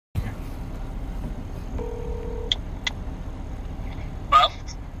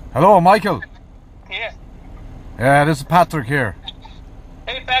Hello, Michael. Yeah. Yeah, this is Patrick here.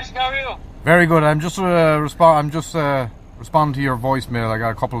 Hey, Patrick, how are you? Very good. I'm just responding to your voicemail. I got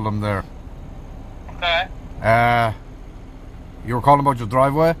a couple of them there. Okay. You were calling about your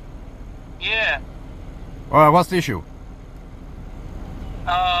driveway? Yeah. What's the issue?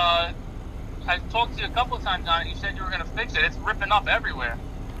 I talked to you a couple of times on it. You said you were gonna fix it. It's ripping up everywhere.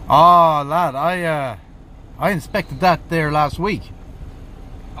 Oh, lad, I inspected that there last week.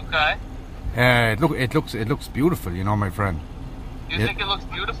 Okay. It looks beautiful, you know, my friend. You think it looks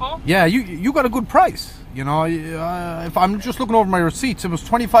beautiful? Yeah, you got a good price. You know, if I'm just looking over my receipts, it was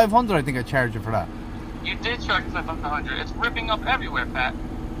 $2,500. I think I charged you for that. You did charge $500. It's ripping up everywhere, Pat.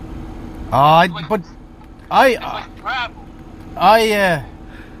 But It's like gravel. I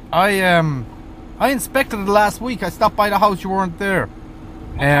inspected it last week. I stopped by the house. You weren't there.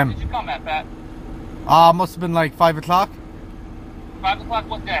 What time did you come at, Pat? Must have been like 5 o'clock. 5 o'clock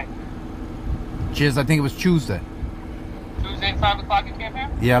what day? Jeez, I think it was Tuesday. Tuesday, 5 o'clock you came here?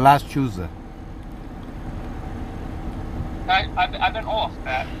 Yeah, last Tuesday. I've been off,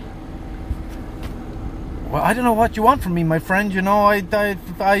 Pat. Well, I don't know what you want from me, my friend. You know,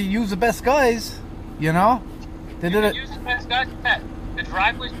 I use the best guys. You know, they did it. Use the best guys, Pat. The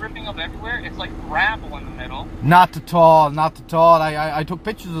driveway's ripping up everywhere. It's like gravel in the middle. Not at all. I took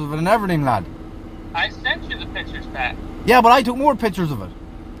pictures of it and everything, lad. I sent you the pictures, Pat. Yeah, but I took more pictures of it.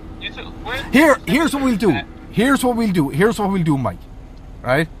 Here's What we'll do. Here's what we'll do, Mike.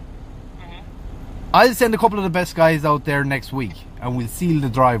 Right? Mm-hmm. I'll send a couple of the best guys out there next week, and we'll seal the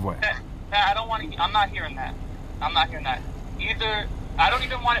driveway. Pat, I don't want to. I'm not hearing that. Either I don't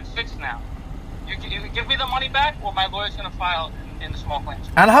even want it fixed now. You give me the money back, or my lawyer's going to file in the small claims.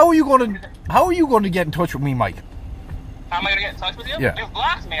 And how are you going to get in touch with me, Mike? How am I going to get in touch with you? Yeah. You've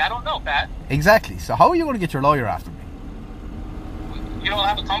blocked me. I don't know, Pat. Exactly. So how are you going to get your lawyer after me? You don't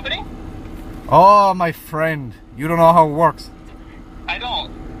have a company? Oh, my friend, you don't know how it works. I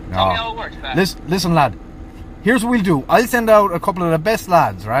don't. No. Tell me how it works, Pat. Listen, lad. Here's what we'll do. I'll send out a couple of the best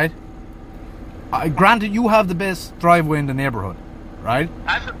lads, right? Granted, you have the best driveway in the neighborhood, right?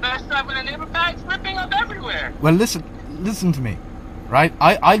 I have the best driveway in the neighborhood, Pat. It's ripping up everywhere. Well, listen to me, right?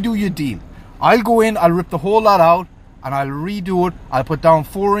 I'll do you a deal. I'll go in, I'll rip the whole lot out, and I'll redo it. I'll put down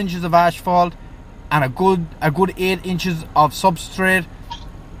 4 inches of asphalt and a good 8 inches of substrate.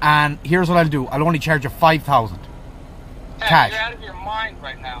 And here's what I'll do. I'll only charge you $5,000. Cash. You're out of your mind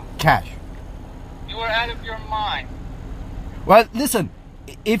right now. Cash. You are out of your mind. Well, listen.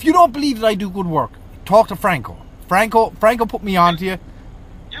 If you don't believe that I do good work, talk to Franco. Franco put me on to you.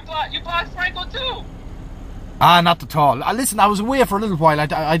 You blocked Franco too. Not at all. Listen, I was away for a little while. I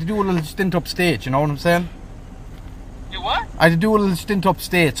had to do a little stint upstate. You know what I'm saying? You what? I had to do a little stint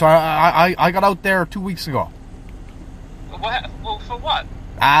upstate. So I got out there 2 weeks ago. What? Well, for what?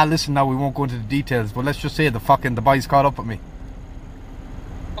 Listen, now we won't go into the details, but let's just say the boys caught up with me.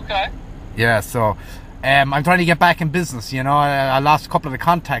 Okay. Yeah, so I'm trying to get back in business, you know. I lost a couple of the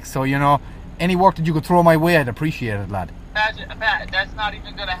contacts, so, you know, any work that you could throw my way, I'd appreciate it, lad. Pat, that's not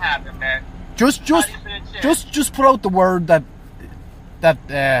even gonna happen, man. Just put out the word that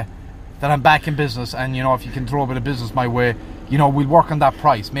I'm back in business, and, you know, if you can throw a bit of business my way, you know, we'll work on that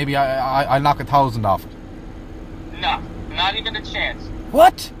price. Maybe I'll knock 1,000 off it. No, not even a chance.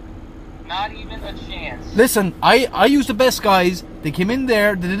 What? Not even a chance. Listen, I used the best guys. They came in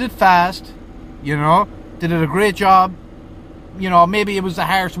there, they did it fast, you know, they did a great job. You know, maybe it was a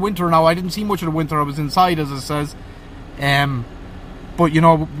harsh winter now. I didn't see much of the winter. I was inside, as it says. But, you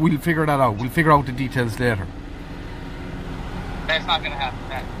know, we'll figure that out. We'll figure out the details later. That's not going to happen,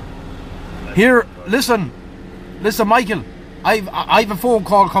 Pat. Here, listen, Michael. I've a phone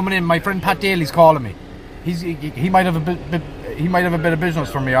call coming in. My friend Pat Daly's calling me. He might have a bit of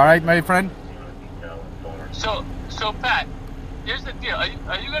business for me. All right, my friend. So Pat, here's the deal. Are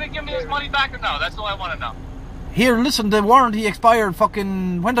you going to give me this money back or no? That's all I want to know. Here, listen. The warranty expired.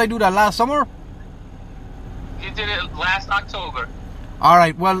 When did I do that? Last summer. You did it last October. All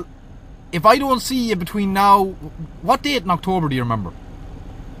right. Well, if I don't see you between now, what date in October do you remember?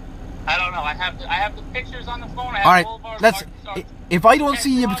 I don't know. I have the pictures on the phone. All right. If I don't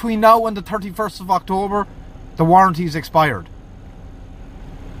see you between now and the 31st of October, the warranty is expired.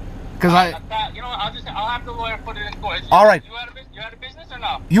 Because you know what, I'll have the lawyer put it in court. All right. You out of business or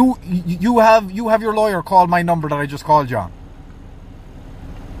no? You have your lawyer call my number that I just called you on.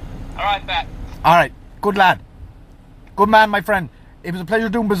 All right, Pat. All right. Good lad. Good man, my friend. It was a pleasure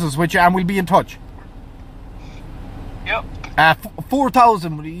doing business with you, and we'll be in touch. Yep.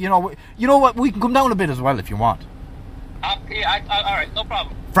 4,000. You know what? We can come down a bit as well if you want. Yeah, all right, no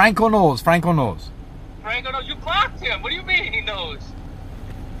problem. Franco knows. Franco knows. You blocked him. What do you mean he knows?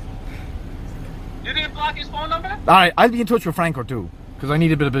 You didn't block his phone number? Alright, I'll be in touch with Franco too. Because I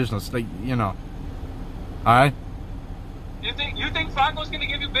need a bit of business, like, you know. Alright? You think Franco's gonna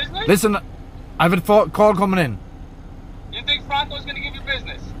give you business? Listen, I have a call coming in. You think Franco's gonna give you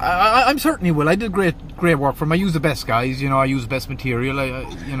business? I'm certain he will. I did great work for him. I use the best guys, you know, I use the best material,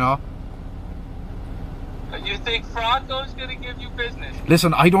 you know. You think Franco's gonna give you business?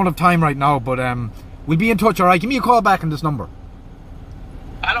 Listen, I don't have time right now, but we'll be in touch, alright? Give me a call back on this number.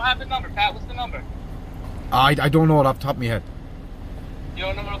 I don't have the number, Pat. What's the number? I don't know it off the top of my head. You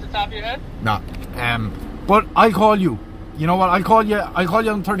don't know it off the top of your head? Nah. But I'll call you. You know what? I'll call you on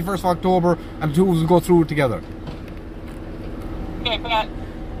the 31st of October, and the two of us will go through it together. Okay, Pat.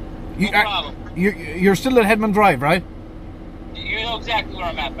 No problem. You're still at Headman Drive, right? You know exactly where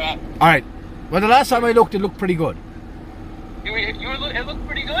I'm at, Pat. Alright. Well, the last time I looked, it looked pretty good. It looked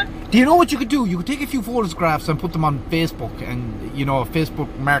pretty good? Do you know what you could do? You could take a few photographs and put them on Facebook, and, you know,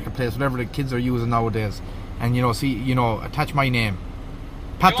 Facebook Marketplace, whatever the kids are using nowadays, and, you know, see, you know, attach my name.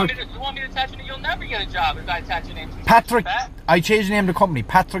 Patrick. You want me to attach your name? You'll never get a job if I attach your name. Patrick. I changed the name of the company.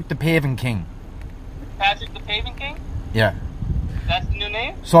 Patrick the Paving King. Patrick the Paving King? Yeah. That's the new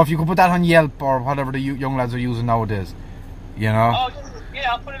name? So if you could put that on Yelp or whatever the young lads are using nowadays, you know. Oh,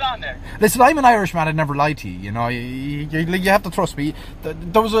 yeah, I'll put it on there. Listen, I'm an Irishman. I'd never lie to you. You know, you have to trust me.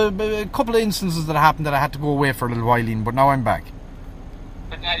 There was a couple of instances that happened that I had to go away for a little while, but now I'm back.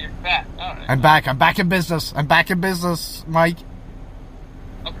 But now you're back. All right. I'm back. I'm back in business. I'm back in business, Mike.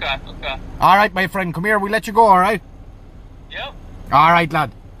 Okay. All right, my friend. Come here. We'll let you go, all right? Yep. All right,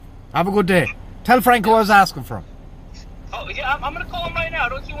 lad. Have a good day. Tell Franco I was asking for him. Oh, yeah, I'm going to call him right now.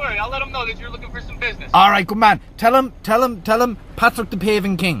 Don't you worry. I'll let him know that you're looking for some business. All right, good man. Tell him, Patrick the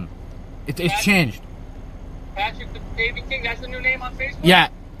Paving King. It's changed. Patrick the Paving King? That's the new name on Facebook? Yeah.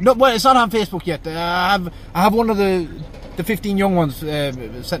 No, well, it's not on Facebook yet. I have one of the 15 young ones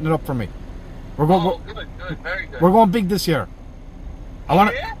setting it up for me. Good, very good. We're going big this year.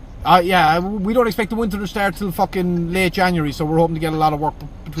 Yeah? Yeah, we don't expect the winter to start till fucking late January, so we're hoping to get a lot of work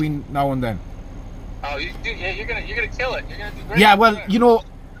between now and then. Oh, you're gonna kill it. You're gonna do great. Yeah, well, do you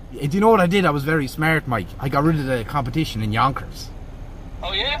know what I did? I was very smart, Mike. I got rid of the competition in Yonkers.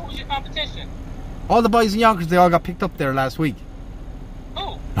 Oh yeah? Who's your competition? All the boys in Yonkers, they all got picked up there last week.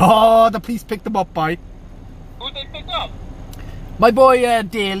 Who? Oh, the police picked them up, boy. Who'd they pick up? My boy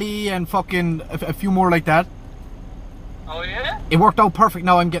Daly and fucking a few more like that. Oh yeah? It worked out perfect.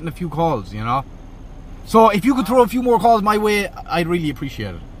 Now I'm getting a few calls, you know. So if you could throw a few more calls my way, I'd really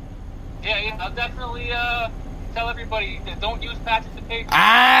appreciate it. Yeah, I'll definitely tell everybody that don't use Patrick the Paving.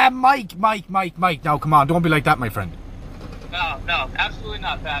 Mike. Now, come on. Don't be like that, my friend. No, absolutely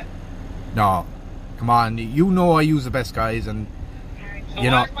not, Pat. No. Come on. You know I use the best guys, and, so you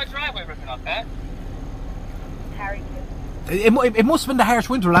know. why is my driveway ripping up, Pat? It must have been the harsh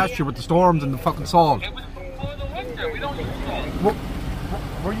winter last year with the storms and the fucking salt. It was before the winter. We don't use salt.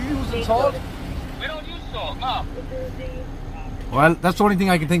 Were you using salt? We don't use salt, no. Well, that's the only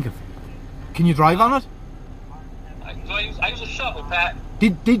thing I can think of. Can you drive on it? I use a shovel, Pat.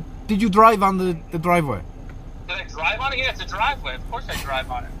 Did you drive on the driveway? Did I drive on it? Yeah, it's a driveway. Of course I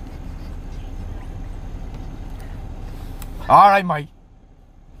drive on it. All right, Mike.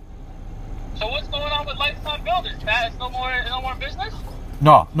 So what's going on with Lifetime Builders, Pat? It's no more business?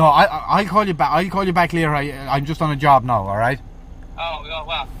 No. I'll call you back. I'll call you back later. I'm just on a job now. All right. Oh,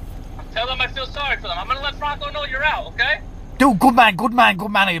 wow. Tell them I feel sorry for them. I'm gonna let Franco know you're out. Okay? Dude, good man.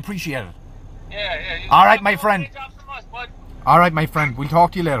 I appreciate it. Yeah. All right, my friend. Us, bud. All right, my friend. We'll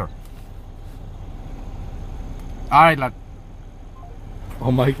talk to you later. All right, lad.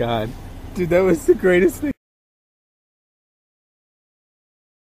 Oh my god. Dude, that was the greatest thing.